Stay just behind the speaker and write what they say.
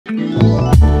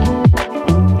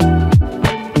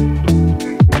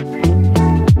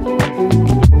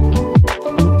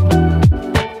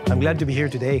glad to be here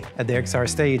today at the XR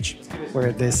stage,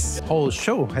 where this whole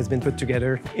show has been put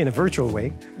together in a virtual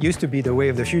way. Used to be the way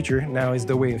of the future, now is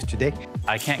the way of today.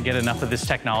 I can't get enough of this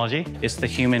technology. It's the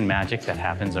human magic that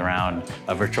happens around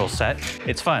a virtual set.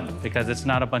 It's fun because it's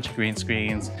not a bunch of green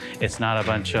screens. It's not a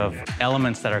bunch of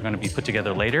elements that are going to be put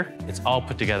together later. It's all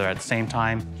put together at the same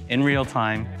time, in real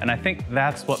time. And I think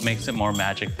that's what makes it more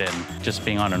magic than just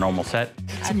being on a normal set.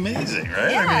 It's amazing,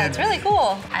 right? Yeah, I mean, it's really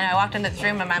cool. And I walked into this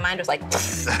room and my mind was like,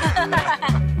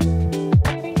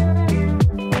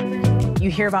 You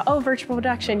hear about, oh, virtual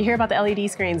production, you hear about the LED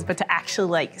screens, but to actually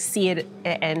like see it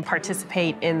and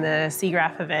participate in the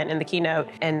SIGGRAPH event and the keynote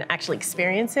and actually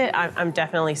experience it, I'm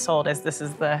definitely sold as this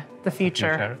is the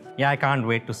future. Yeah, I can't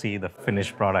wait to see the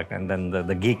finished product, and then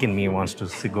the geek in me wants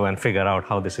to go and figure out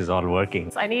how this is all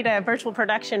working. I need a virtual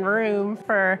production room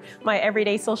for my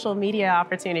everyday social media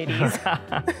opportunities.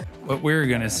 What we're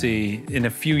going to see in a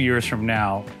few years from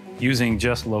now, using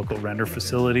just local render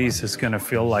facilities is going to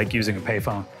feel like using a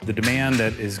payphone. The demand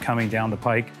that is coming down the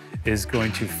pike is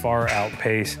going to far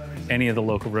outpace any of the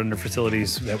local render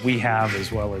facilities that we have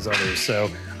as well as others.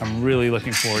 So I'm really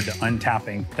looking forward to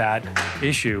untapping that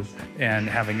issue and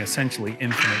having essentially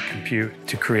infinite compute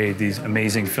to create these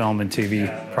amazing film and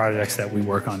TV projects that we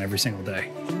work on every single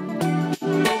day.